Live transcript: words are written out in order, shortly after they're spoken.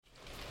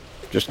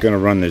Just going to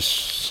run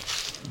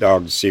this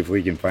dog to see if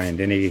we can find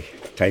any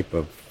type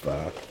of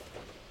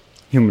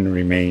human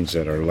remains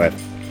that are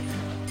left.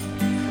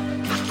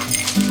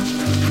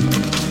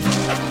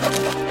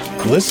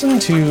 Listen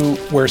to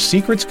Where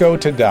Secrets Go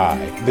to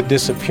Die, The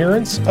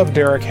Disappearance of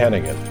Derek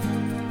Hennigan.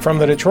 From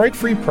the Detroit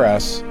Free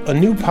Press, a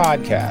new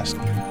podcast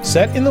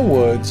set in the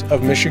woods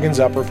of Michigan's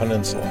Upper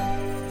Peninsula.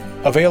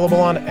 Available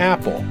on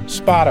Apple,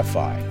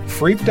 Spotify,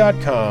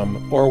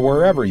 Freep.com, or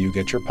wherever you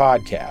get your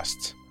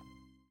podcasts.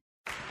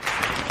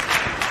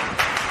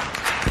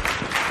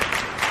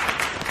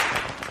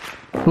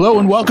 Hello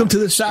and welcome to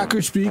the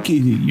Soccer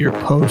Speakeasy, your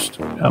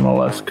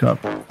post-MLS Cup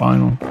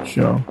Final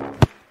show.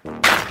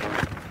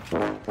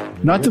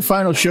 Not the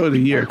final show of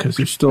the year, because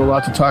there's still a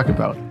lot to talk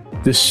about.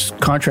 This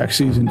contract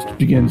season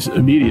begins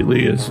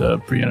immediately as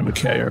Brianna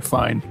McKay, our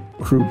fine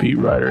crew beat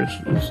writer,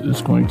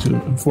 is going to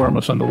inform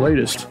us on the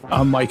latest.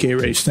 I'm Mike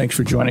Arace. Thanks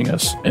for joining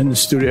us. In the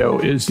studio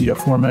is the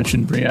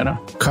aforementioned Brianna.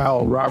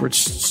 Kyle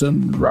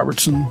Robertson,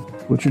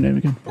 what's your name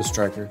again? The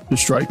striker. The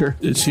striker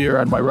is here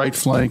on my right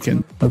flank.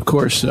 And, of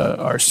course,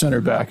 our center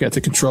back at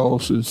the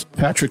controls is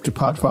Patrick the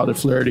Podfather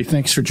Flaherty.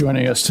 Thanks for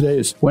joining us. Today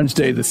is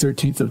Wednesday, the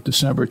 13th of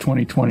December,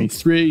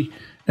 2023.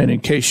 And in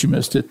case you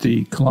missed it,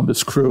 the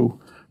Columbus Crew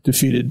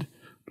defeated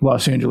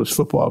Los Angeles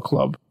Football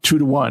Club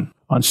 2-1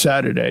 on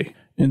Saturday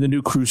in the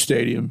new Crew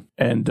Stadium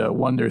and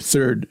won their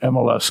third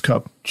MLS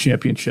Cup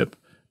championship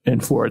in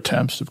 4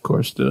 attempts. Of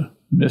course, the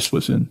miss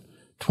was in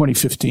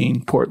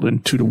 2015,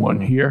 Portland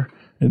 2-1 here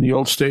in the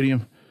old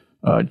stadium.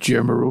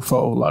 Jer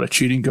Marufo, a lot of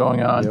cheating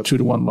going on,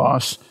 2-1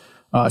 loss.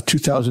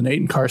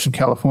 2008 in Carson,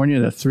 California,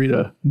 the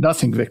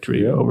 3-0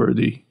 victory over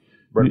the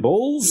Red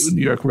Bulls,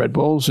 New York Red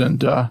Bulls,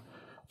 and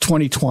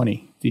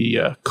 2020, the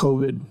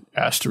COVID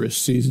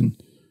asterisk season,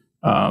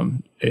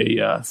 a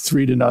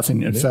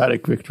 3-0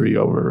 emphatic victory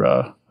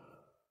over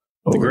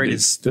the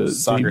greatest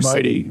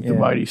the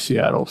mighty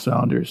Seattle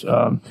Sounders.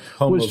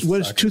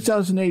 Was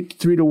 2008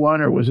 3-1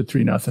 or was it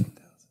 3-0?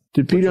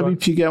 Did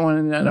PWP get one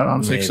in that? I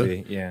don't think so.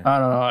 Yeah. I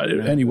don't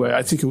know. Anyway,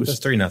 I think it was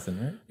 3-0,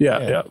 right?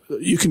 Yeah.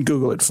 You can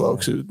Google it,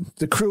 folks.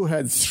 The Crew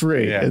had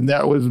 3, and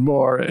that was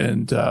more.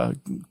 And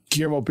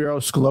Guillermo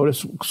Barro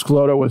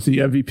Scalota was the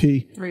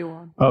MVP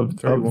 3-1 of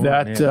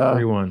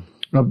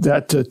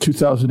that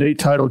 2008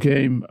 title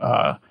game.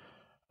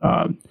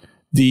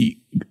 The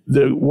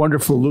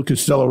wonderful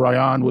Lucas Del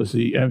Rayon was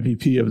the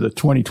MVP of the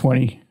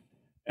 2020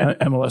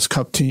 MLS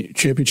Cup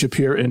championship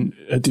here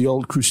at the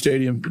old Crew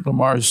Stadium,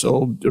 Lamar's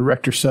old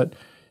erector set.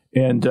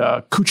 And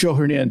Cucho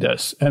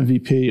Hernandez,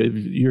 MVP of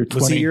year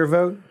 20. Was he your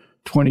vote?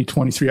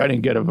 2023. I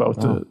didn't get a vote.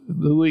 Oh.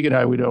 The league and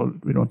I, we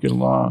don't get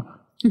along.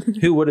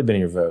 Who would have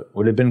been your vote?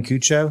 Would it have been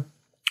Cucho?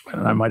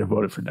 And I might have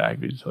voted for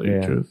Nagby, to tell you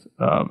the truth.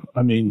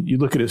 I mean, you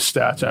look at his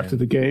stats after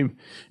the game,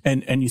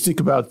 and you think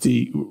about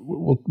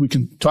we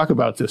can talk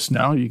about this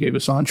now. You gave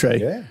us entree.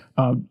 Yeah.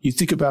 You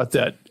think about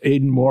that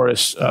Aiden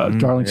Morris,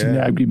 Darlington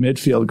Nagby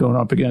midfield going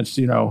up against,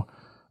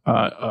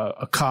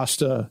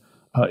 Acosta,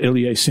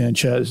 Ilie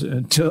Sanchez,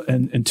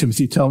 and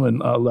Timothy Tillman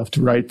left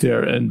to right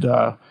there. And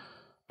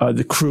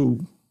the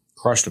Crew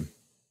crushed him.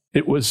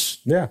 It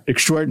was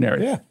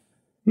extraordinary. Yeah.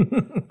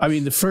 I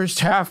mean, the first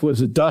half was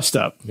a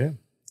dust-up. Yeah.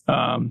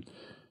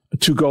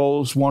 2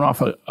 goals, one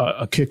off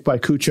a kick by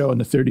Cucho in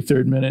the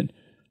 33rd minute.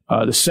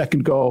 The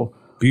second goal,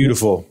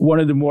 beautiful.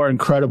 One of the more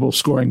incredible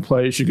scoring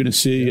plays you're going to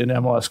see in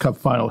MLS Cup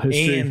Final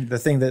history. And the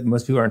thing that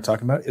most people aren't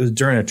talking about, it was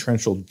during a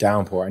torrential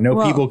downpour. I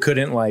know people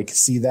couldn't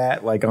see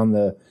that on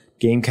the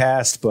game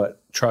cast,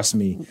 but trust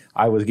me,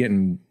 I was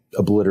getting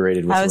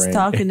obliterated with rain. I was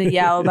talking to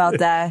Yao about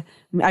that.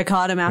 I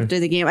caught him after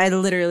the game. I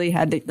literally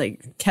had to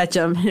catch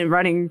him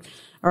running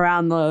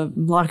around the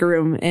locker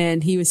room,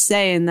 and he was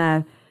saying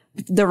that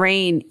the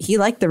rain, he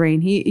liked the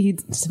rain. He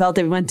felt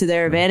it went to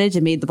their advantage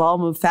and made the ball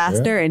move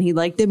faster, and he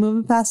liked it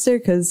moving faster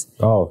because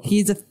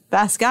he's a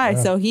fast guy.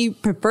 So he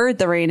preferred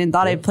the rain and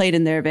thought it played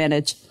in their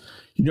advantage.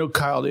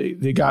 Kyle,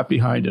 they got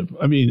behind him.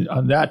 I mean,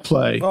 on that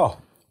play,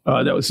 that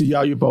was the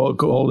Yayaboa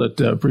goal that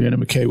Brianna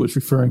McKay was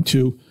referring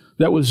to.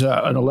 That was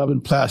an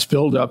 11-pass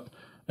buildup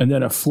and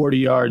then a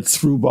 40-yard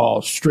through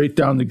ball straight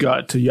down the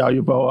gut to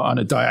Yayaboa on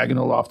a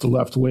diagonal off the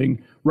left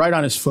wing, right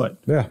on his foot.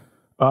 Yeah.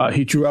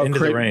 He drew out into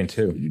the rain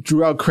too.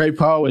 Drew out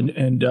Crepeau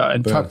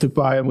and tucked it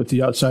by him with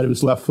the outside of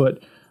his left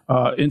foot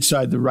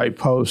inside the right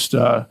post.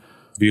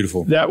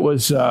 Beautiful. That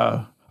was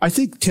I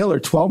think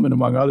Taylor Twellman,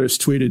 among others,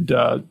 tweeted,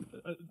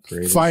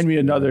 "Find me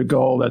another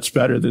goal that's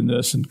better than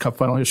this in Cup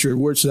Final history."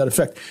 Words to that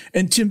effect.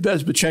 And Tim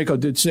Bezbachenko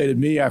did say to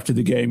me after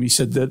the game, he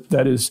said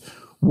that is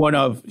one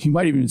of, he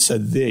might have even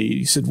said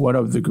he said one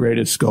of the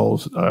greatest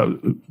goals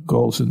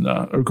in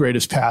or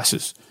greatest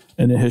passes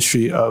in the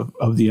history of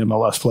the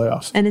MLS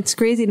playoffs. And it's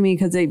crazy to me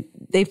because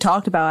they've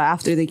talked about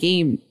after the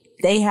game,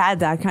 they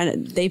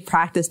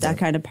practiced that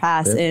kind of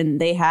pass, and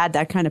they had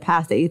that kind of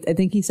pass. I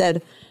think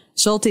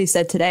Schulte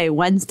said today,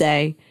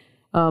 Wednesday,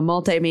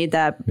 Malte made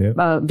that,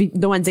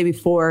 the Wednesday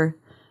before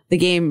the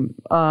game,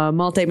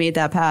 Malte made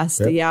that pass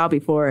to Yao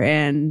before.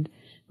 And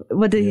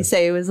what did he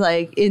say? It was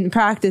in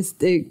practice,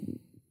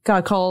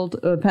 got called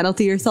a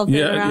penalty or something.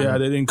 Yeah,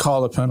 they didn't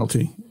call a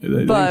penalty.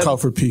 They didn't call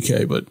for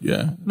PK, but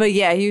yeah. But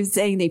yeah, he was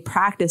saying they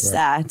practiced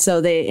that, so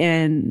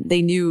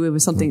they knew it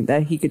was something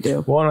that he could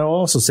do. Well, and I'll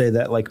also say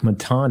that like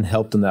Matan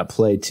helped in that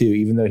play too,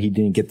 even though he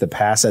didn't get the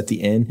pass at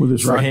the end. With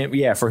his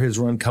run. For his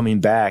run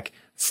coming back,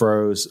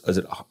 froze.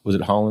 Was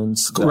it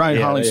Hollins?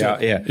 Ryan Hollins.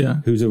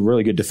 Yeah. Who's a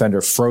really good defender,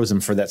 froze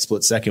him for that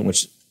split second,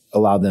 which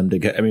allowed them to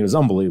get. I mean, it was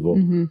unbelievable.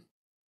 Mm-hmm.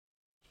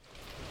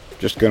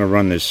 Just going to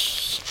run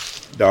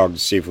this dog to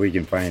see if we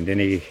can find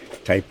any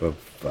type of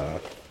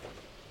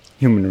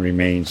human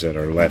remains that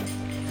are left.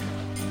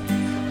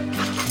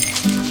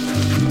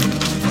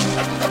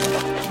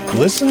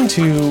 Listen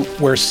to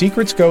Where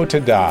Secrets Go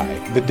to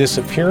Die, The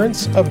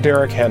Disappearance of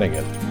Derek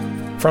Hennigan.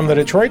 From the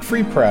Detroit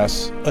Free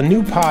Press, a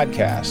new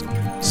podcast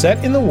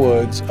set in the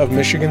woods of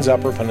Michigan's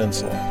Upper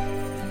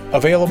Peninsula.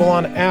 Available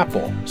on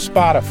Apple,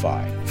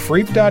 Spotify,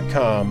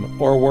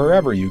 Freep.com, or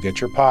wherever you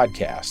get your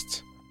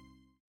podcasts.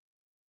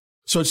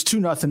 So it's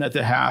 2-0 at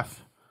the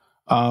half.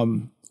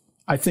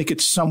 I think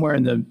it's somewhere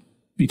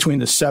between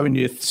the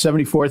 70th,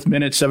 74th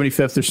minute,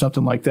 75th or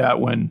something like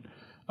that when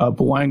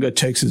Bouanga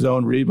takes his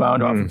own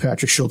rebound off of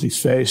Patrick Schulte's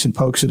face and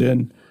pokes it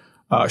in.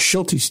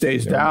 Schulte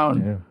stays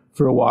down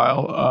for a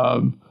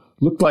while.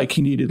 Looked like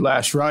he needed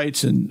last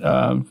rites, and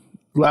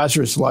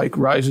Lazarus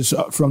rises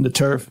up from the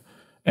turf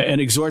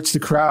and exhorts the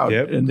crowd,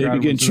 and they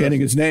begin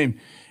chanting his name.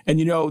 And,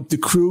 the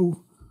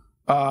crew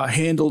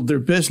handled their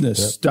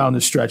business down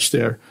the stretch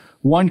there.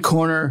 One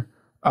corner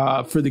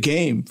for the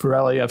game for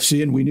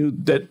LAFC, and we knew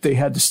that they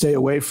had to stay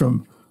away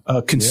from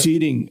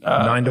conceding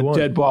 9-1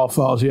 dead ball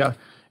fouls. Yeah,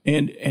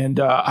 and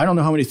I don't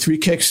know how many free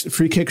kicks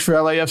for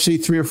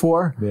LAFC, 3 or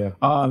 4. Yeah,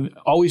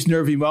 always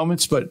nervy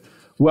moments, but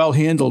well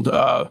handled.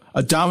 A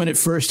dominant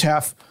first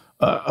half,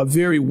 a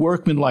very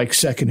workmanlike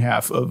second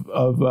half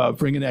of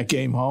bringing that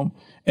game home.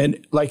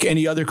 And like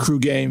any other crew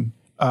game,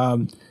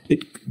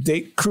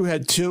 crew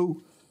had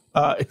 2.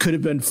 It could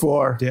have been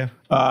 4. Yeah.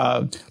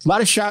 A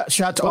lot of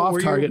shots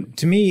off target.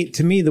 To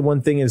me, the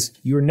one thing is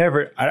you were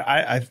never.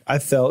 I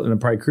felt,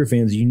 and probably crew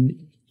fans, you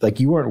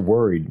weren't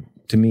worried.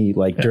 To me,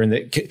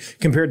 during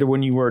compared to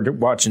when you were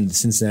watching the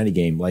Cincinnati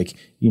game, I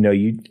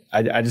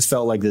just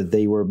felt like that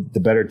they were the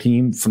better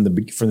team from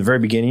the very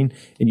beginning,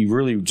 and you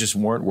really just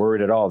weren't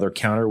worried at all. Their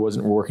counter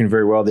wasn't working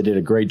very well. They did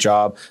a great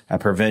job at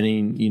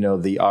preventing,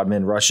 the odd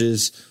man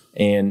rushes,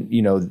 and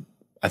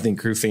I think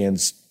crew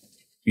fans.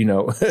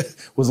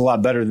 Was a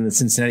lot better than the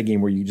Cincinnati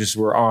game where you just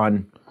were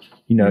on,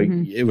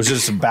 it was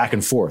just a back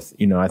and forth.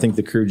 I think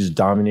the crew just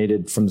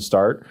dominated from the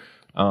start,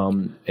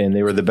 and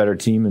they were the better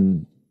team.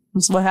 And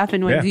that's what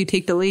happened when you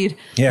take the lead.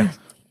 Yeah.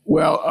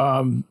 Well,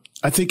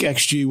 I think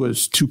XG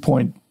was 2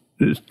 to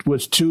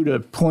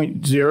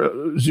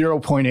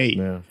 0.8.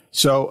 Yeah.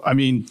 So, I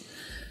mean,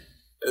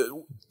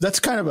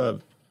 that's kind of a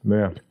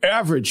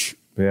average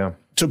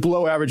to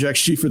below average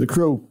XG for the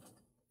crew.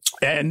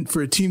 And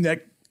for a team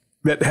that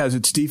has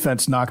its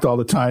defense knocked all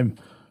the time,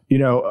 a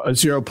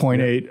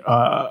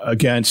 0.8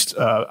 against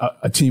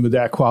a team of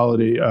that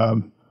quality.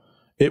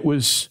 It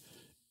was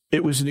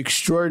an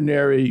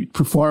extraordinary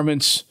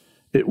performance.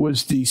 It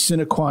was the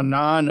sine qua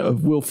non of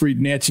Wilfried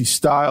Nancy's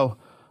style,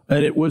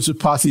 and it was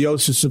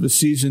apotheosis of a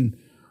season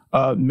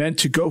meant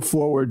to go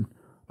forward,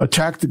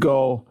 attack the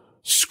goal,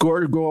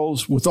 score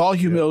goals with all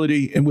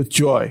humility and with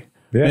joy.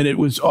 Yeah. And it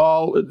was the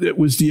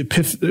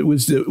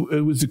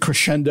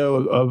crescendo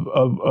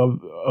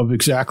of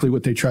exactly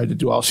what they tried to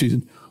do all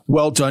season.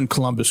 Well done,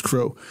 Columbus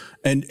crew.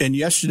 And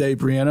yesterday,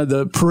 Brianna,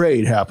 the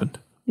parade happened.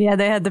 Yeah,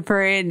 they had the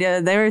parade. Yeah,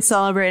 they were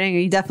celebrating.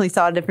 You definitely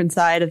saw a different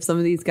side of some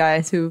of these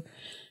guys who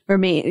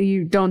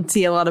you don't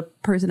see a lot of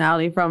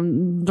personality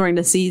from during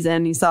the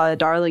season. You saw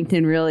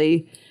Darlington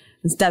really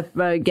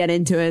get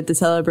into it, the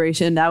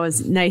celebration. That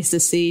was nice to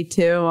see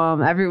too.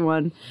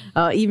 Everyone,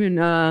 even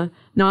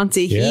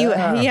Nancy,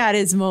 he had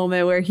his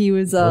moment where he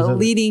was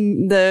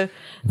leading the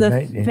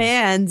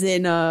fans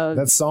in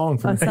that song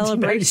from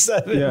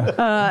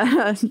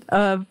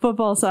 1997.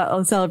 Football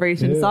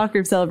celebration,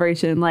 soccer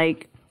celebration.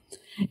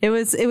 It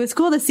was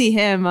cool to see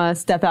him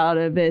step out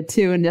a bit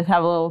too and just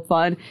have a little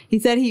fun. He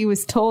said he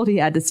was told he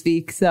had to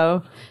speak,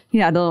 so he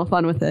had a little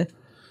fun with it.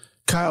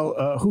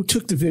 Kyle, who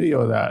took the video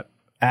of that?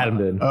 Adam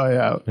did. Oh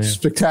yeah,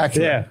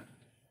 spectacular. Yeah,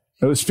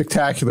 it was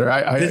spectacular.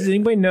 Does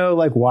anybody know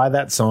why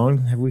that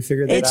song? Have we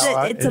figured that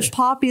out? It's a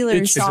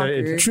popular soccer.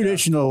 It's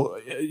traditional,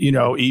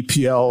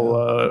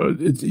 EPL.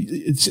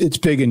 It's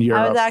big in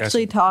Europe. I was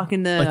actually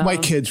talking to my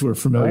kids were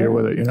familiar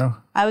with it.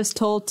 I was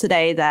told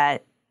today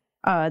that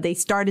they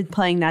started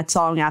playing that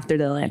song after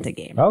the Atlanta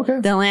game.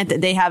 Okay.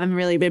 They haven't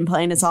really been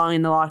playing the song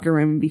in the locker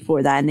room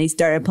before that, and they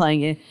started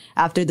playing it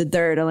after the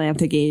third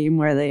Atlanta game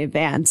where they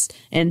advanced.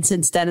 And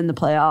since then in the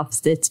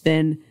playoffs, it's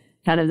been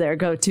kind of their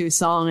go-to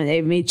song, and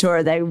they made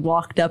sure they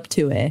walked up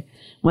to it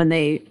when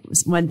they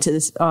went to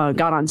this,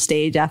 got on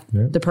stage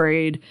after the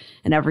parade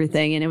and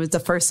everything. And it was the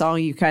first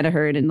song you kind of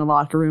heard in the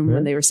locker room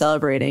when they were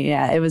celebrating.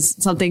 Yeah, it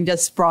was something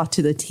just brought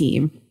to the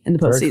team in the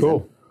postseason. Very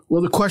cool.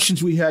 Well, the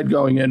questions we had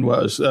going in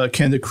was,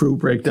 can the crew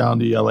break down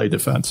the LA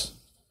defense?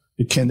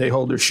 Can they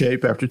hold their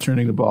shape after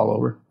turning the ball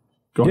over,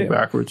 going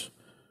backwards?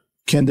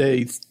 can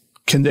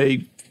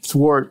they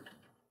thwart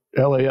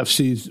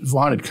LAFC's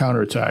vaunted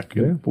counterattack?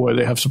 Yeah. Boy,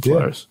 they have some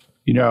players.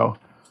 You know,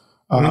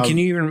 can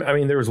you even? I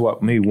mean, there was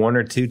maybe one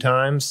or two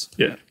times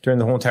during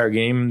the whole entire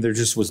game. There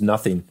just was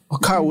nothing. Well,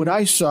 Kyle, what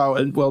I saw,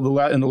 and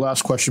the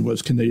last question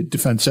was, can they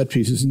defend set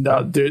pieces? And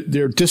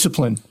their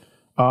discipline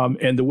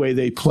and the way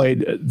they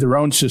played their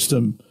own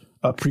system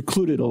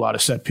precluded a lot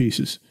of set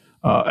pieces,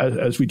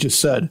 as we just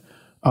said.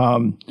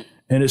 And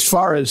as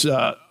far as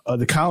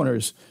the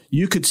counters,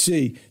 you could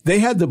see they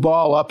had the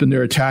ball up in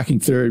their attacking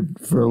third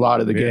for a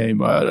lot of the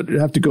game. I'd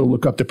have to go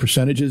look up the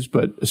percentages,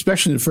 but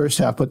especially in the first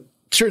half, but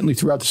certainly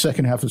throughout the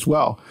second half as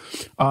well.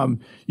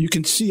 You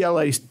can see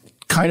LA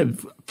kind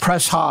of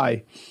press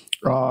high,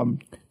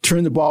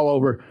 turn the ball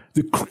over,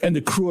 and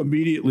the crew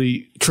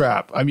immediately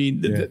trap. I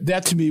mean,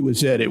 that to me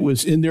was it. It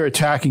was in their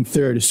attacking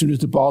third. As soon as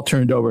the ball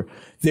turned over,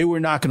 they were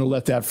not going to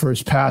let that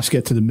first pass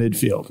get to the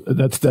midfield.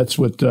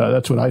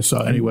 That's what I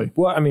saw anyway.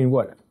 Well, I mean,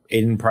 what?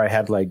 Aiden probably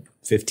had like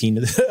 15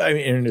 of the, I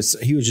mean,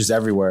 he was just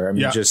everywhere. I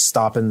mean, just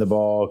stopping the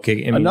ball,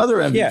 kicking. I mean, another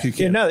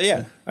MVP.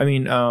 Yeah. I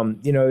mean,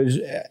 you know,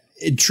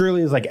 it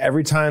truly is like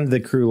every time the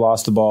crew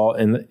lost the ball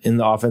in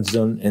the offense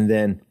zone and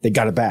then they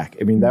got it back.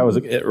 I mean, that was,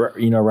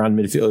 you know, around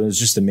midfield. It was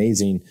just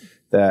amazing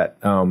that,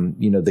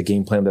 you know, the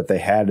game plan that they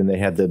had, and they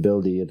had the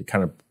ability to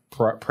kind of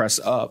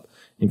press up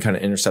and kind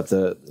of intercept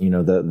the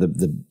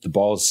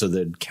balls so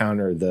they'd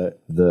counter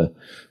the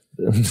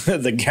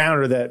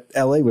counter that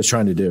LA was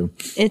trying to do.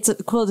 It's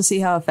cool to see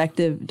how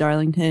effective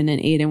Darlington and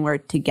Aiden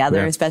worked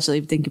together, especially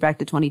thinking back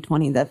to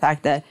 2020, the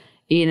fact that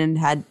Aiden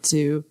had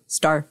to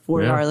start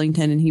for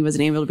Darlington and he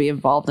wasn't able to be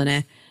involved in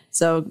it.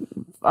 So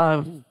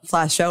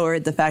flash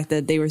forward, the fact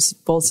that they were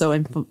both so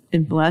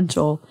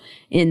influential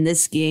in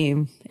this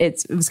game,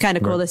 it was kind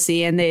of cool to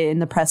see. And in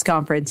the press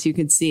conference, you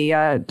could see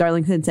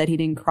Darlington said he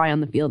didn't cry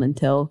on the field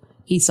until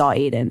he saw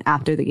Aiden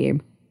after the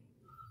game.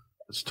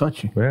 It's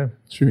touching. Yeah.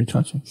 It's very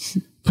touching.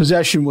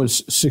 Possession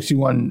was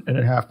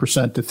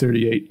 61.5% to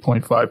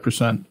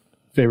 38.5%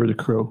 favor of the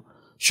crew.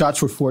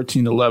 Shots were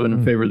 14-11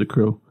 in favor of the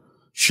crew.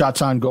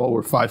 Shots on goal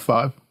were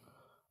 5-5.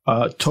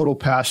 Total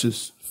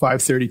passes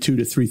 532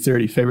 to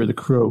 330 favor of the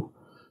crew.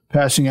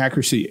 Passing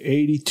accuracy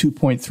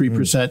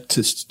 82.3%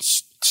 to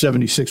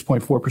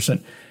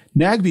 76.4%.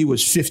 Nagby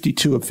was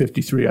 52 of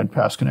 53 on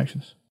pass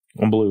connections.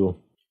 Unbelievable.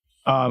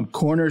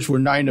 Corners were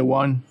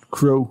 9-1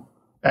 crew.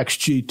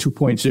 XG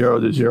 2.0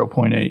 to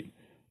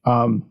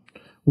 0.8.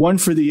 One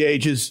for the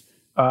ages.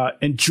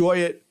 Enjoy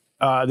it.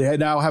 They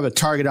now have a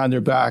target on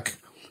their back,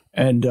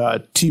 and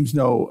teams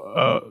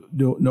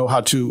know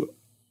how to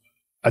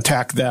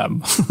attack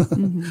them.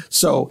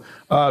 So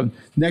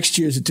next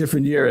year is a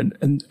different year,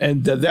 and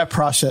that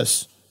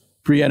process,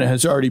 Brianna,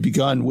 has already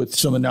begun with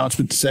some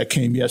announcements that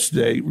came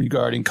yesterday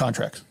regarding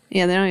contracts.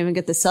 Yeah, they don't even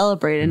get to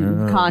celebrate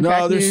in contract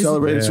No, they're news.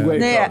 celebrating. It's the way it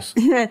goes.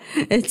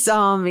 It's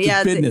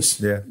It's business.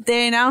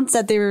 They announced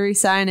that they were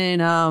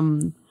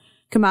re-signing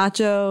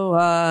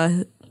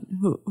Camacho.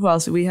 Who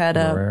else? We had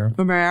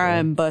Romero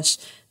and Bush.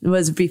 It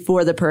was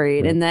before the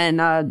parade, and then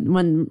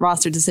when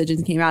roster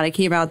decisions came out, it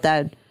came out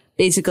that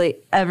basically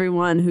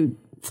everyone who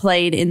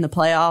played in the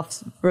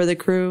playoffs for the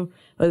crew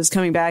was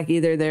coming back.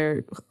 Either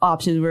their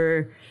options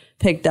were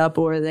picked up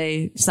or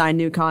they signed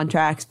new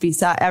contracts.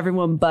 Beside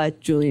everyone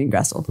but Julian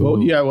Gressel. Well,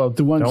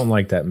 the ones don't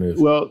like that move.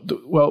 Well,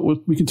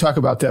 we can talk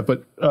about that,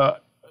 but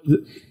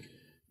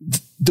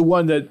the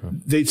one that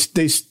they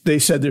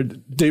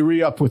said they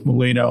re-up with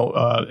Molino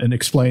and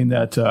explained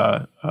that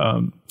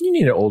you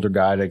need an older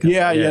guy to come.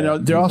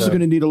 they're also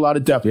going to need a lot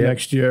of depth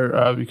next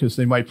year because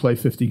they might play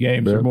 50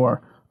 games or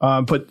more.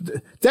 But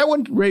that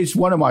one raised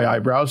one of my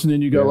eyebrows, and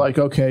then you go like,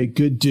 okay,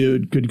 good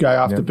dude, good guy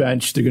off the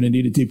bench. They're going to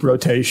need a deep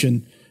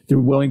rotation. They're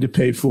willing to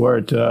pay for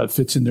it.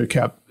 Fits in their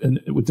cap and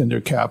within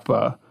their cap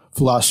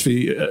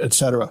philosophy,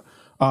 etc.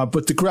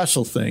 But the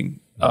Gressel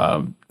thing,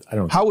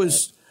 how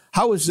is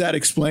that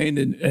explained?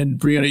 And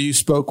Brianna, you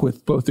spoke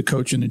with both the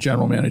coach and the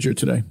general manager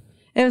today.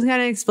 It was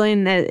kind of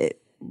explained that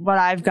what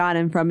I've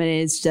gotten from it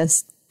is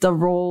just the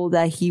role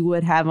that he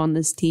would have on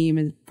this team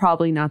is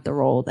probably not the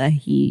role that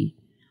he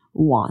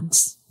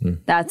wants.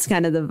 That's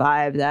kind of the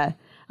vibe that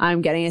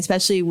I'm getting,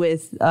 especially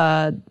with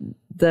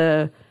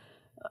the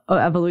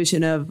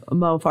evolution of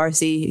Mo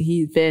Farsi.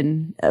 He's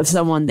been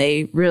someone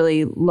they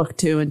really look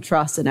to and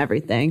trust and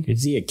everything.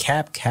 Is he a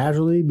cap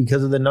casualty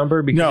because of the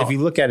number? Because if you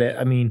look at it,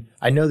 I mean,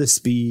 I know the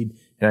speed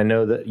and I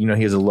know that, he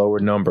has a lower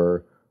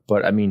number,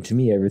 but I mean, to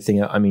me,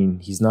 everything, I mean,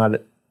 he's not,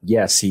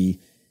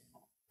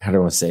 how do I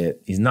want to say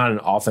it? He's not an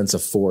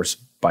offensive force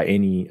by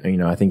any,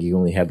 I think he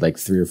only had like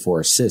 3 or 4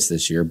 assists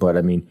this year, but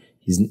I mean,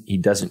 he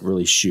doesn't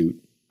really shoot.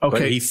 Okay.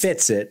 But he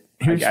fits it.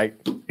 Here's a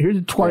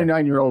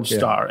 29-year-old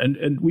star,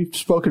 and we've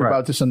spoken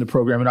about this on the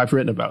program, and I've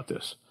written about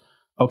this.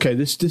 Okay,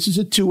 this is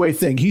a two-way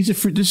thing.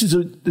 This is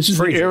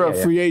the era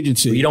of free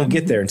agency. Well, you don't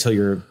get there until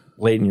you're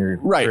late in your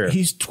career.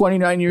 He's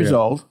 29 years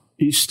old.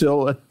 He's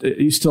still on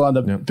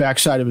the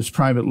backside of his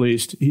prime, at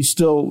least. He's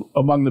still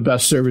among the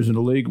best servers in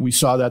the league. We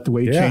saw that the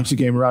way he changed the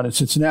game around in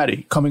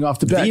Cincinnati, coming off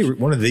the bench.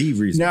 One of the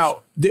reasons.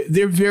 Now,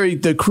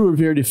 the crew are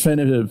very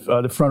definitive,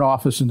 the front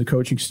office and the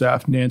coaching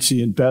staff,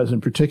 Nancy and Bez in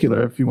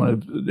particular, if you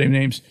want to name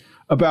names,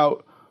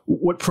 about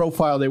what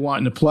profile they want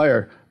in the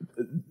player.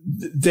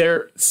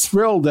 They're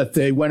thrilled that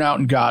they went out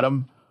and got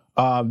him.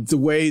 The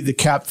way the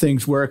cap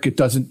things work, it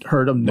doesn't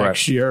hurt them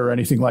next year or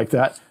anything like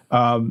that.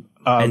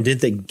 And did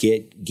they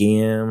get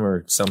Gam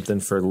or something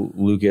for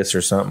Lucas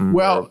or something?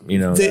 Well,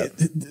 or,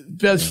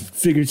 Bez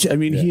figured. I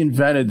mean, he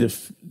invented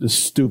the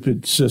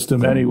stupid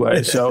system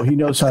anyway, so he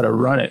knows how to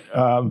run it.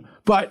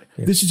 But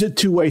this is a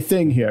two-way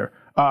thing here.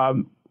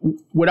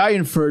 What I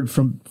inferred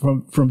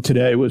from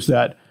today was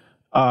that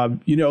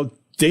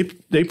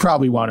they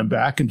probably want him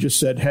back and just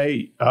said,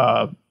 "Hey,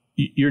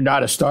 you're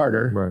not a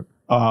starter,"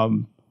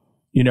 right?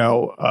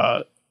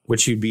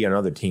 Which you'd be on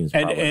other teams,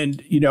 probably.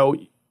 and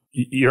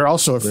you're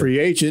also a free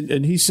agent.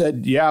 And he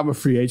said, yeah, I'm a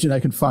free agent.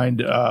 I can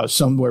find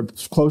somewhere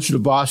closer to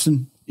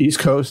Boston, East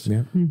Coast,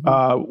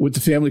 with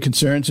the family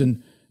concerns.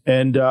 And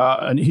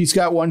he's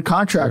got one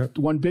contract,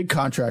 one big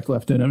contract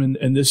left in him.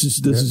 And this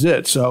is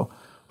it. So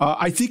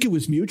I think it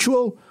was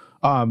mutual.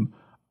 I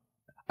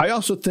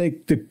also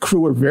think the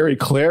crew were very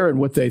clear in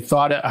what they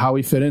thought, how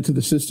he fit into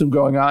the system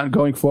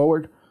going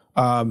forward.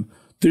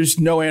 There's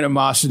no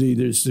animosity.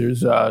 There's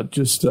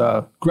just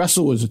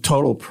Gressel was a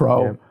total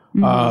pro. Yeah.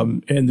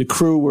 And the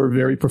crew were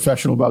very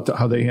professional about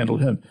how they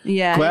handled him.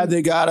 Yeah. Glad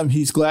they got him.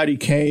 He's glad he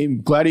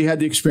came. Glad he had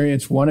the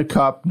experience, won a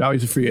cup. Now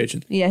he's a free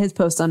agent. Yeah, his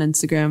post on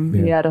Instagram,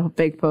 he had a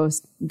big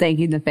post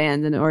thanking the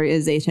fans and the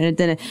organization. It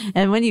didn't,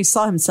 and when you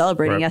saw him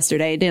celebrating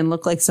yesterday, it didn't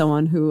look like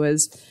someone who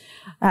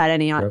had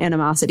any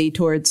animosity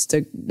towards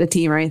the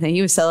team or anything.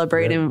 He was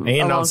celebrating.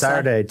 And on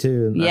Saturday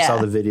too. And I saw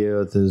the video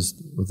with his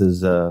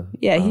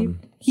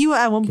he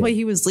at one point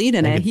he was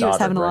leading it. He was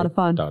having a lot of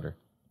fun.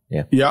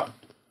 Yeah.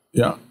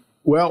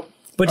 Well,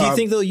 but do you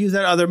think they'll use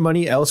that other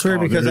money elsewhere?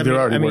 Because they're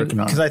already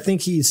working on it. Because I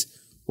think he's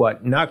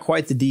not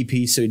quite the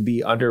DP, so he'd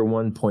be under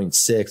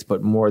 1.6,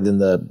 but more than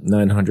the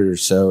 900 or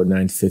so,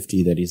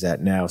 950 that he's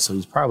at now. So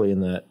he's probably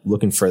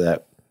looking for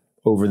that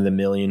over the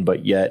million,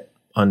 but yet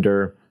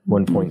under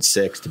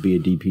 1.6 to be a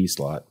DP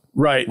slot.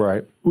 Right.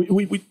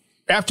 We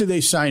after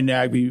they signed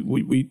Nagbe,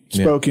 we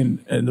spoke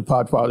in the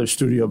Podfather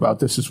studio about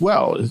this as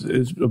well.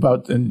 Is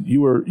about, and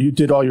you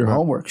did all your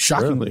homework.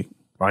 Shockingly,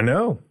 I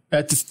know.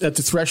 At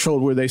the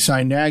threshold where they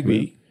sign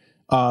Nagbe,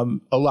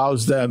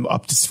 allows them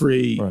up to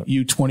 3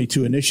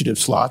 U22 initiative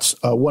slots,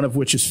 one of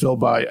which is filled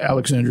by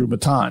Alexandru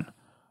Matan.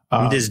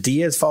 Does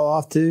Diaz fall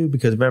off too?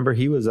 Because remember,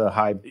 he was a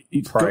high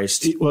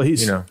priced. He's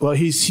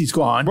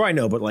gone. Well, I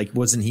know, but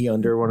wasn't he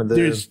under one of the?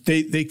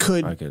 They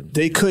could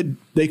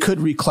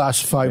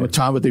reclassify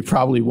Matan, but they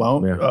probably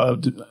won't.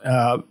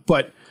 Yeah.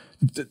 But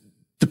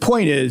the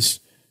point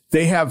is,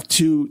 they now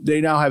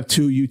have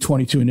two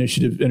U22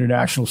 initiative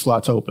international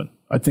slots open.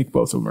 I think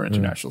both of them are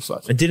international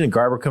slots. And didn't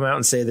Garber come out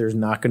and say there's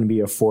not going to be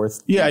a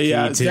fourth?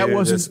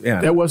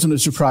 That wasn't a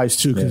surprise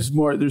too, because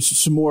there's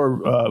some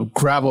more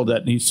gravel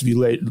that needs to be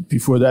laid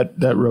before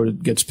that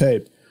road gets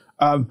paved.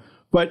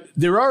 But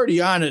they're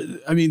already on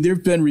it. I mean,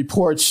 there've been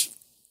reports.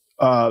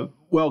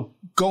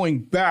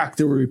 Going back,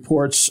 there were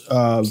reports.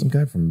 Some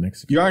guy from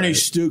Mexico, Jarne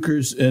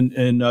Stukers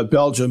in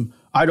Belgium.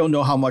 I don't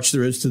know how much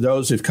there is to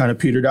those. They've kind of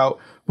petered out,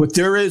 but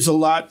there is a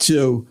lot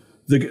to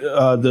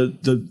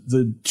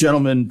the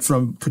gentleman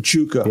from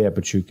Pachuca. Yeah,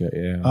 Pachuca.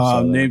 Yeah.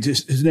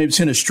 His name's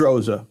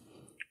Hinestroza,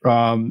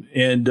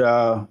 is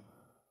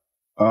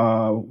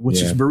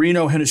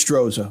Marino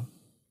Hinestroza.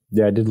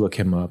 Yeah, I did look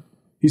him up.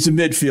 He's a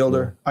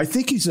midfielder. Yeah. I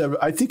think he's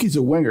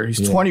a winger.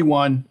 He's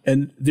 21,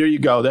 and there you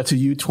go. That's a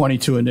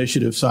U22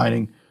 initiative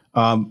signing.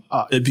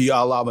 It'd be a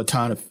la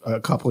Matan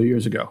a couple of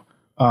years ago.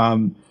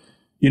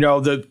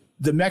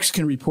 The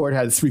Mexican report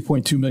had a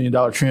 $3.2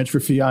 million transfer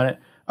fee on it.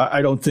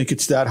 I don't think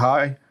it's that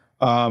high.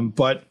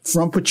 But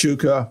from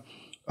Pachuca,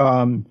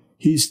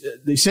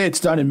 they say it's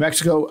done in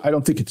Mexico. I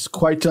don't think it's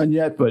quite done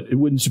yet, but it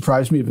wouldn't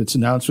surprise me if it's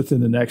announced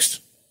within the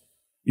next,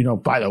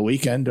 by the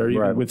weekend or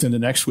even within the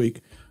next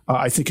week.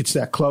 I think it's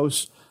that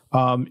close.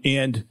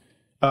 And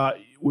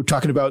we're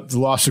talking about the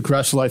loss of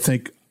Gressel. I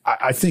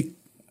think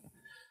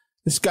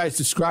this guy's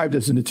described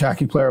as an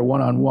attacking player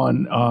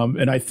one-on-one.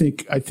 And I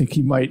think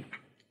he might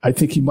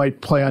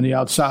play on the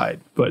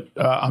outside, but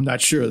I'm not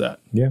sure of that.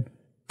 Yeah.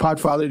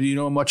 Podfather, do you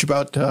know much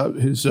about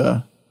his?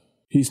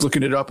 He's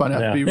looking it up on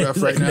FB Ref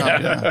right now.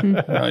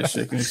 Yeah. He's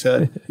shaking his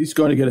head. He's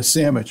going to get a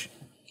sandwich.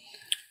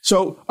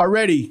 So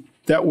already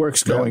that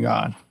work's going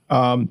on.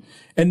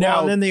 And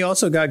now, and then they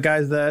also got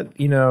guys that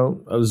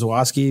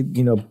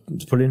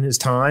Zawoski, put in his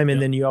time,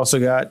 and then you also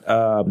got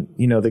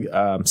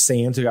the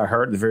Sands who got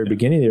hurt at the very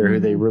beginning there,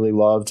 who they really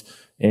loved,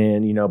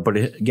 and but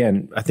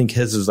again, I think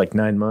his was like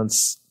 9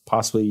 months.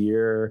 Possibly a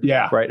year.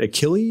 Yeah. Right.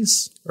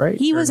 Achilles, right?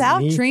 He was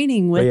out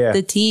training with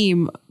the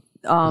team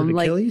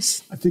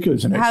Achilles? I think it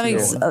was an having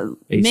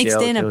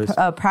mixed in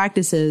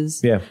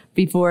practices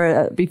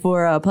before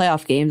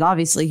playoff games.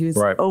 Obviously, he was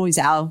always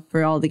out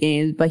for all the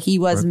games, but he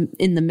was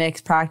in the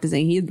mix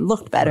practicing. He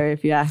looked better,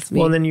 if you ask me.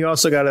 Well, and then you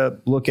also got to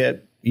look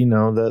at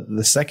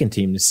the second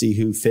team to see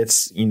who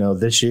fits.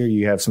 This year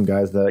you have some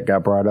guys that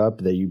got brought up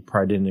that you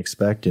probably didn't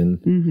expect,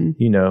 and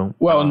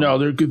Well, no,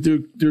 they're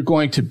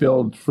going to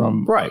build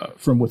from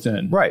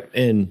within, right?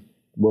 And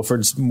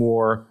Wilford's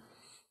more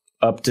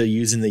up to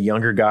using the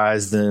younger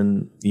guys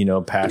than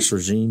past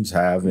regimes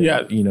have. And,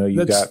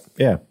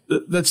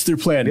 that's their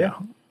plan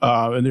now,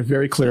 and they're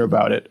very clear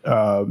about it.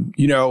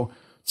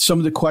 Some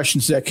of the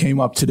questions that came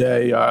up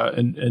today,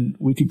 and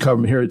we could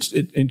cover them here.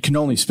 It can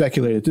only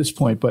speculate at this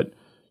point, but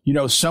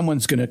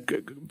someone's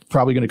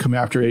probably going to come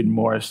after Aiden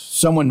Morris.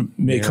 Someone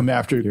may come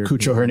after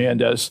Cucho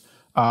Hernandez.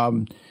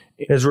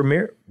 Is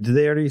Ramirez? Did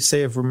they already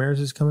say if Ramirez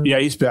is coming? Yeah,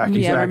 he's back.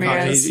 He's back.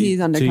 Ramirez, he's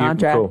under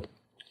contract. Cool.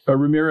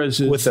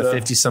 Ramirez is with the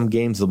 50-some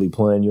games they'll be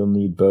playing. You'll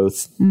need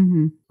both.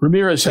 Mm-hmm.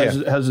 Ramirez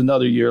has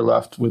another year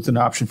left with an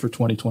option for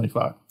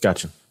 2025.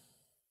 Gotcha.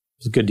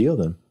 It's a good deal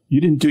then. You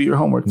didn't do your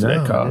homework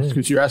today, Kyle,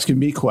 because you're asking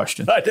me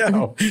questions. I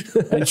know.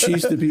 And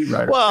she's the beat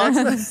writer.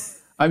 Well,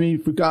 I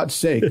mean, for God's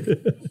sake,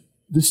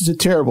 this is a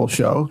terrible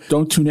show.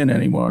 Don't tune in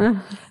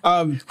anymore.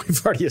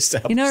 We've already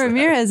established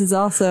Ramirez is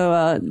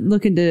also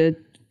looking to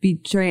be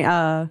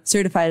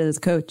certified as a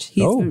coach.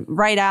 He's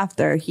right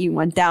after he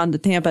went down to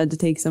Tampa to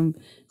take some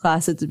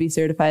classes to be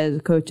certified as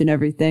a coach and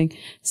everything.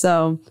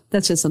 So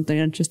that's just something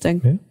interesting.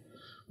 Yeah.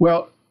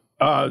 Well,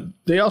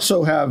 they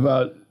also have,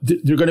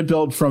 they're going to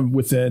build from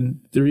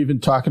within. They're even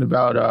talking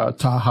about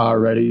Taha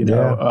already,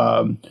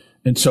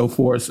 and so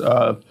forth.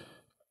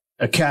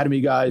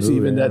 Academy guys,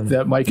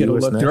 that might get a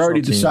look. They're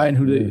already deciding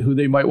who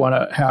they might want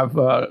to have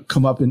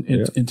come up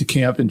into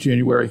camp in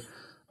January.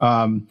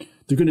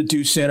 They're going to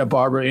do Santa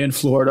Barbara and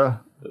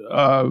Florida,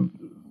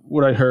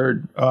 what I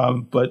heard,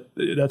 but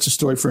that's a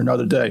story for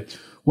another day.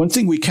 One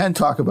thing we can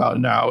talk about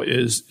now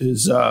is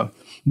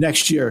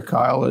next year,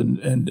 Kyle and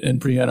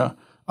Brianna,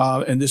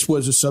 and this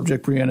was a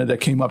subject, Brianna,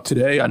 that came up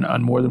today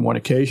on more than one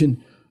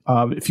occasion.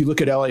 If you look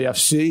at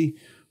LAFC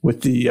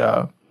with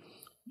the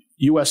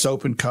U.S.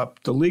 Open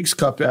Cup, the Leagues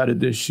Cup added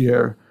this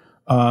year,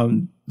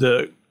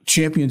 the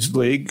Champions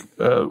League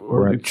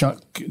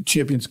the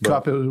Champions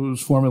Cup, it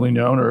was formerly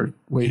known,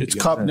 it's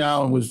Cup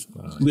now and was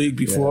League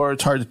before.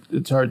 Yeah.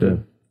 It's hard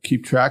to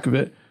keep track of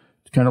it.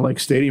 It's kind of like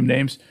stadium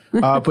names,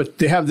 but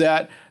they have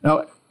that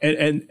now,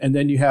 and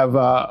then you have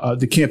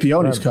the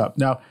Campeones Cup.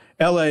 Now,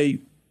 LA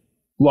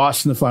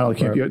lost in the final of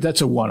Campeones.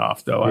 That's a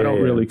one-off, though. I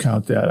don't really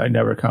count that. I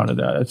never counted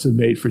that. It's a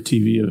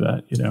made-for-TV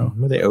event.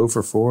 Were they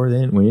 0-4? They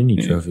didn't win any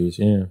trophies.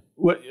 Yeah.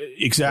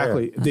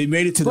 Exactly. Yeah. They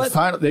made it to the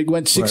final. They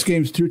went 6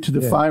 games through to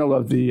the final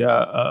of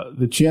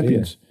the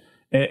Champions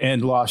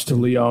and lost to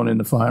Lyon in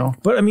the final.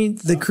 But,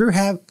 the crew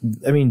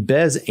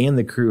Bez and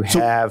the crew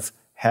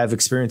have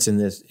experience in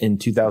this in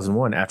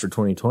 2001 after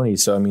 2020.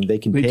 So, they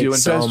can pick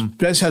some.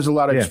 Bez has a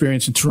lot of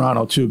experience in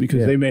Toronto, too,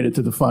 because they made it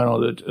to the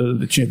final of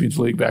the Champions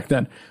League back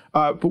then.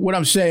 But what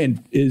I'm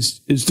saying is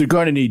they're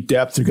going to need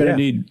depth. They're going to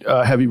need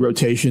heavy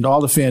rotation.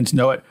 All the fans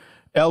know it.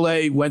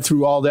 LA went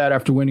through all that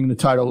after winning the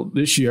title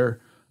this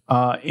year.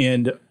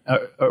 And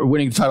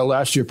winning the title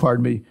last year,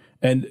 pardon me.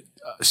 And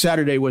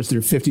Saturday was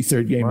their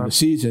 53rd game of the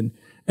season.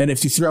 And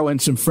if you throw in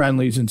some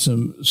friendlies and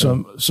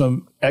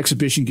some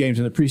exhibition games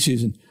in the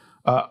preseason,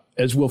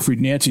 as Wilfried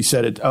Nancy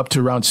said, it up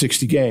to around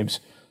 60 games.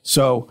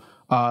 So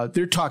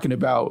they're talking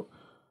about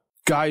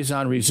guys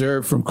on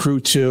reserve from Crew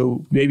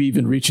 2, maybe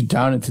even reaching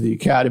down into the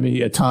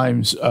academy at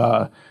times.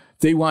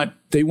 They want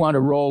to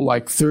roll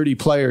like 30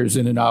 players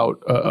in and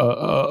out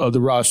of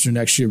the roster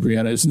next year,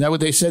 Brianna. Isn't that what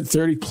they said?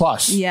 30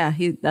 plus. Yeah,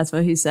 that's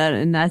what he said.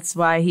 And that's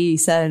why he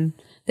said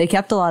they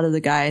kept a lot of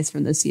the guys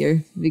from this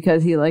year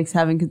because they like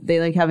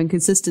having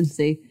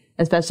consistency,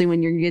 especially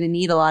when you're going to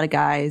need a lot of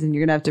guys and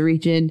you're going to have to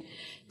reach in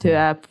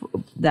to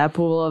that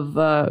pool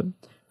of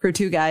Crew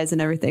 2 guys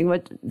and everything.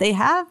 But they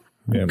have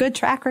a good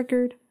track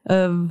record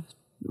of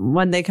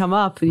when they come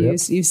up, you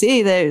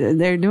see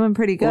they're doing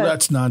pretty good. Well,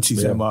 that's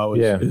Nancy's MO.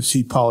 Is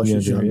he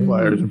polishes young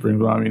players and brings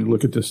them on.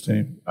 Look at this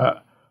team.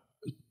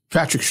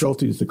 Patrick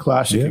Schulte is the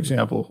classic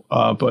example.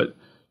 But,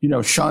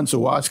 Sean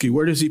Zawatsky,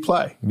 where does he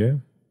play? Yeah.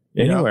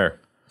 Anywhere.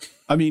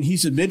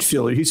 He's a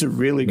midfielder. He's a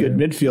really good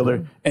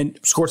midfielder. And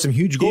scored some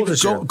huge goals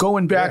this year.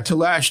 Going back to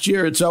last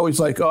year, it's always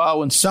like,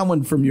 when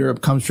someone from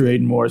Europe comes for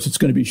Aiden Morris, it's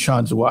going to be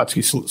Sean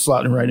Zawatsky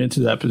slotting right into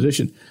that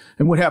position.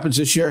 And what happens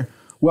this year?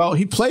 Well,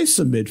 he plays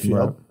some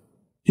midfield. Right.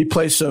 He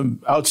plays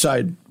some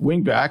outside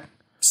wing back.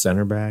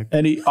 Center back.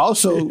 And he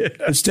also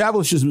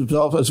establishes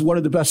himself as one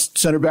of the best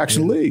center backs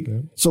in the league. Yeah.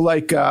 So,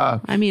 I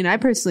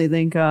personally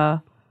think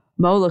Mo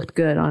looked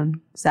good on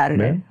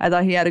Saturday. Yeah. I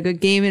thought he had a good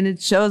game, and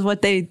it shows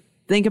what they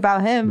think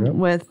about him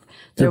with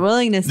their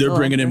willingness. They're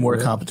bringing in more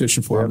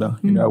competition for him,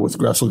 though, with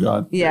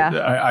Gresselgod.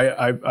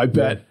 Yeah. I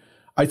bet.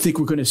 I think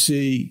we're going to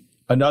see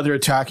another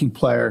attacking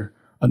player,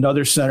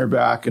 another center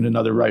back, and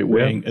another right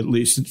wing, at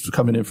least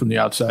coming in from the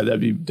outside.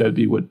 That'd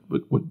be what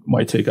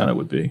my take on it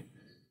would be.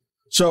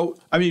 So,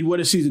 what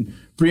a season.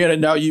 Brianna,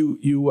 now you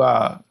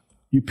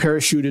you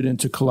parachuted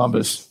into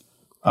Columbus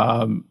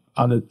on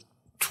the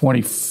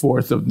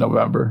 24th of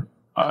November,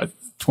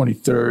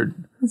 23rd.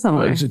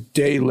 Somewhere. It was a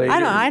day later.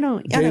 I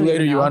don't. A day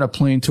later, you're on a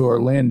plane to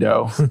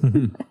Orlando,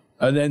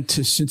 and then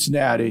to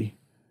Cincinnati,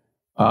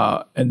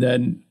 and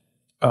then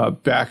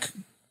back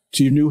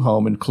to your new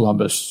home in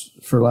Columbus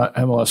for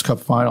MLS Cup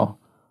Final.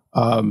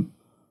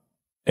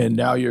 And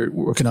now you're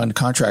working on the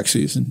contract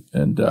season.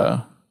 And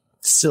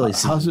silly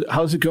season.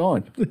 How's it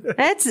going?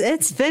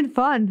 It's been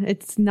fun.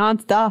 It's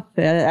nonstop.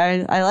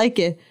 I like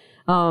it.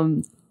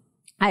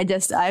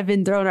 I've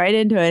been thrown right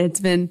into it. It's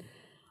been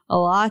a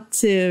lot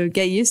to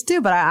get used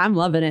to, but I'm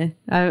loving it.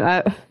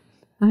 I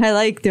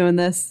like doing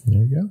this.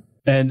 There you go.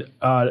 And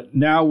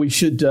now we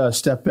should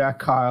step back,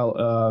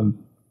 Kyle,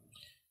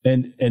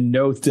 and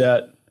note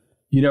that,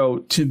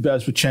 Tim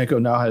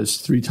Bezbatchenko now has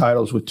 3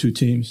 titles with 2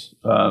 teams.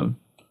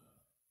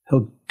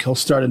 He'll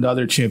start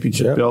another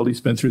championship build. He's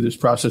been through this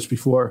process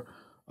before.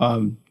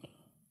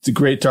 The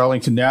great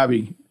Darlington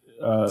Nabby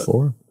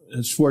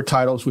has 4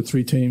 titles with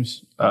 3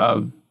 teams.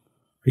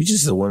 He's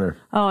just a winner.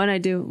 Oh, and I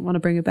do want to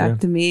bring it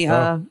back to me.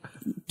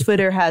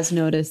 Twitter has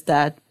noticed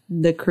that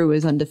the Crew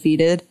is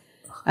undefeated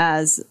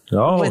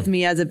with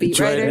me as a beat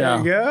writer. There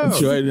you go.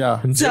 That's right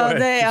now. So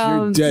they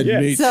you're dead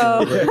meat.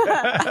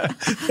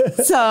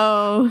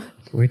 So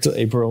wait till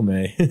April,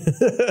 May.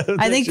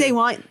 I think they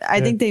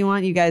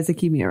want you guys to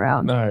keep me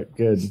around. All right,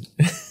 good.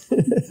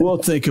 We'll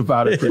think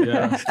about it. But,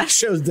 This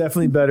show's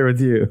definitely better with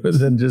you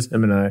than just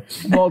him and I.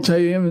 Well, I'll tell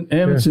you,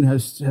 Amundsen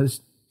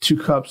has 2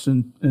 cups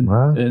in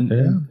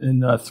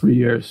 3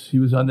 years. He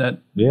was on that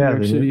New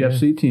York City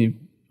FC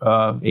team.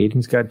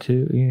 Aiden's got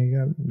 2.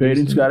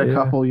 Aiden's got a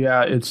couple.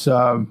 Yeah, it's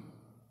that,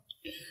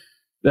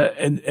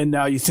 and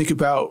now you think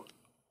about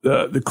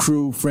the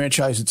Crew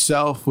franchise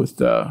itself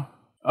with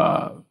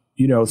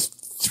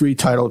 3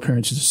 title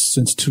appearances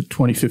since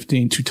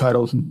 2015, 2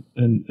 titles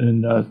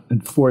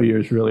in 4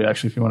 years, really.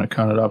 Actually, if you want to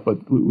count it up,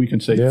 but we can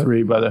say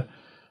 3 by the.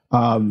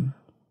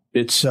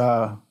 It's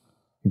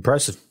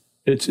impressive.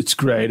 It's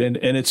great, and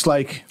it's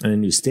like and a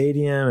new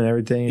stadium and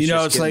everything. It's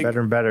just getting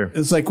better and better.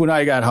 It's like when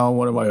I got home,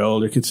 one of my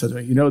older kids said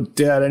to me,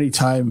 Dad,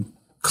 anytime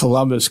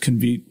Columbus can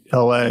beat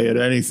LA at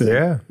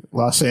anything,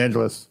 Los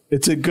Angeles,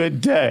 it's a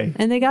good day.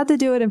 And they got to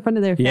do it in front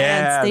of their fans.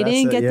 Yeah, they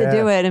didn't get to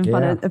do it in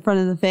front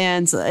of the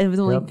fans. It was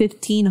only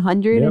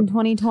 1,500 in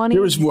 2020.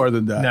 There was more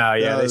than that.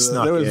 No, they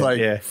snuck there was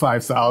it.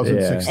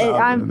 5,000,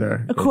 6,000 in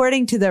there.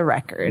 According to the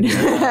record.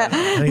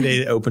 I think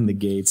they opened the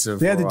gates.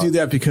 They had to do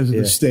that because of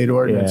the state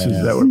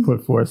ordinances that were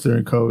put forth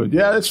during COVID.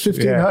 Yeah, that's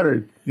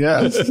 1,500.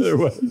 Yeah, there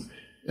was.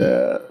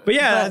 But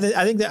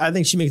I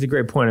think she makes a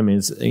great point. I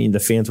mean, the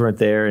fans weren't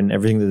there and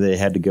everything that they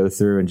had to go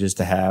through, and just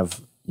to have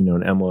an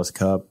MLS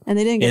Cup, and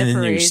they didn't get a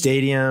parade. new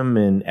stadium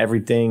and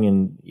everything,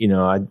 and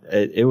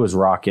it was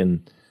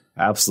rocking,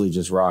 absolutely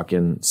just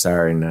rocking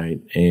Saturday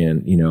night.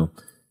 And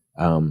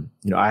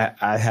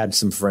I had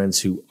some friends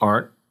who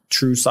aren't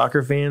true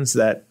soccer fans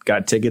that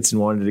got tickets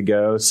and wanted to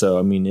go. So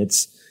I mean,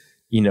 it's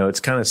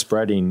kind of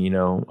spreading.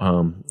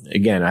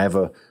 Again, I have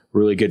a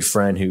really good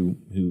friend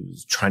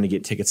who's trying to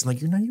get tickets. I'm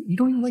like, you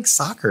don't even like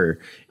soccer.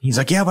 And he's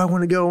like, yeah, but I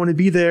want to go. I want to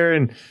be there.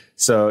 And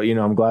so,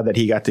 I'm glad that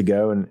he got to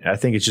go. And I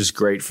think it's just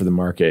great for the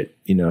market,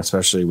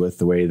 especially with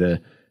the way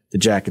the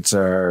Jackets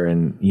are,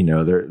 and,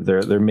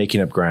 they're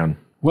making up ground.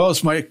 Well,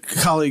 as my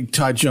colleague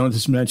Todd Jones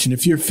has mentioned,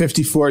 if you're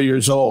 54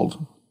 years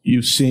old,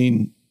 you've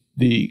seen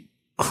the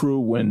Crew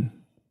win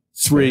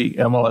 3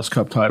 MLS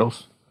Cup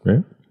titles.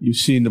 Right. You've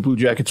seen the Blue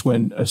Jackets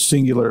win a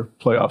singular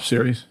playoff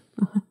series.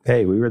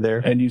 Hey, we were there.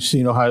 And you've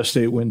seen Ohio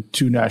State win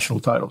 2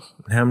 national titles.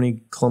 How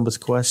many Columbus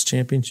Quest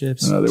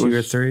championships? 2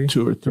 or 3?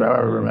 2 or 3,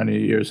 however many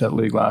years that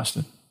league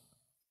lasted.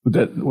 But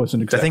that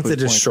wasn't exactly. I think the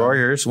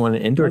Destroyers won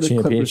an indoor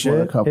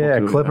championship.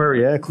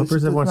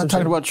 Clippers have won. I'm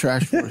talking about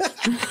trash sports.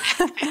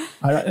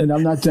 And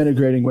I'm not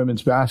denigrating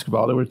women's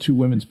basketball. There were 2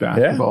 women's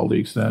basketball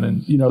leagues then,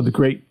 and the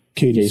great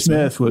Katie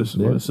Smith was,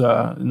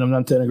 and I'm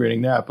not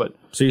denigrating that. But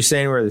so you're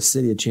saying we're the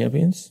city of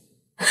champions?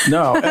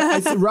 No,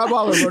 Rob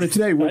Aller wrote it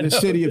today. We're the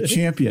city of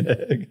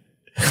champion.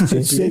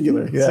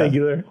 Singular. Yeah.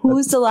 Singular. Who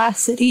was the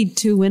last city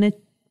to win a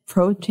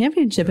pro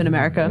championship in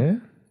America? Yeah.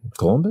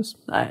 Columbus.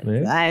 Oh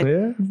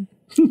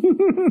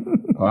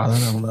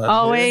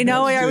wait,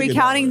 no. Are we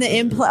counting the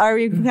Are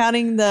we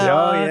counting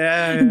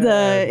the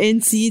the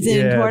in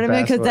season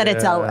tournament? Because then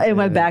it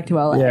went back to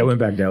LA. Yeah, it went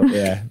back to LA.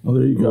 Yeah. Well,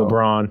 there you go.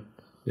 LeBron,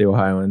 the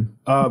Ohioan.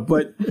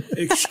 But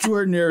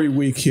extraordinary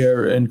week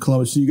here in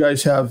Columbus. Do you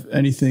guys have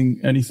anything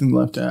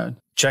left to add?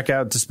 Check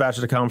out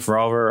dispatch.com for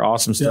all of our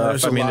awesome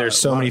stuff. There's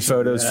so many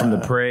photos from the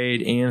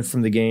parade and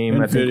from the game.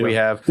 And I think we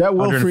have that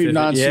Wilfried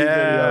Nancy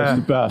video is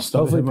the best.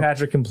 Hopefully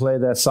Patrick can play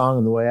that song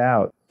on the way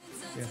out.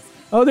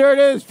 Oh, there it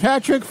is.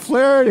 Patrick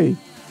Flaherty.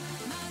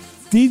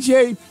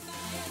 DJ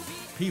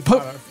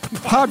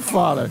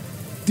Podfather.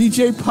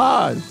 DJ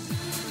Pod.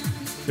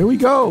 Here we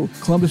go.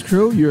 Columbus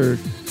Crew, your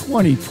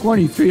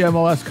 2023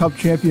 MLS Cup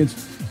champions.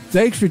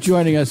 Thanks for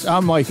joining us.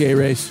 I'm Mike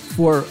Arace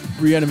for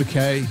Brianna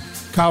McKay,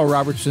 Kyle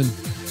Robertson,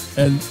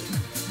 and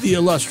the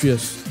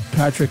illustrious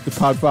Patrick the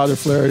Podfather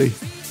Flaherty.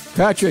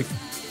 Patrick,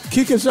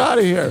 kick us out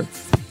of here.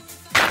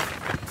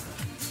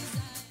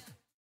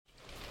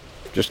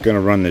 Just going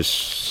to run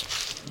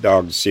this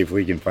dog to see if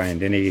we can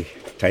find any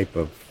type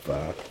of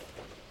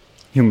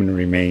human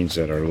remains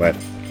that are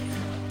left.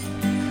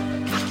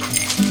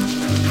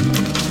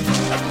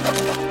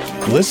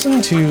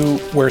 Listen to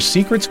Where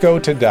Secrets Go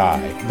to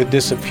Die, The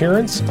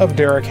Disappearance of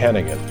Derek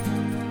Hennigan.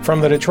 From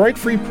the Detroit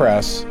Free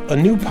Press, a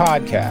new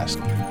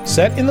podcast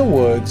set in the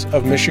woods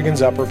of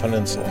Michigan's Upper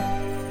Peninsula.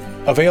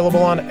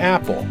 Available on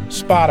Apple,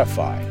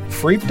 Spotify,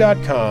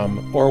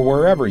 Freep.com, or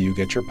wherever you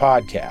get your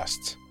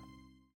podcasts.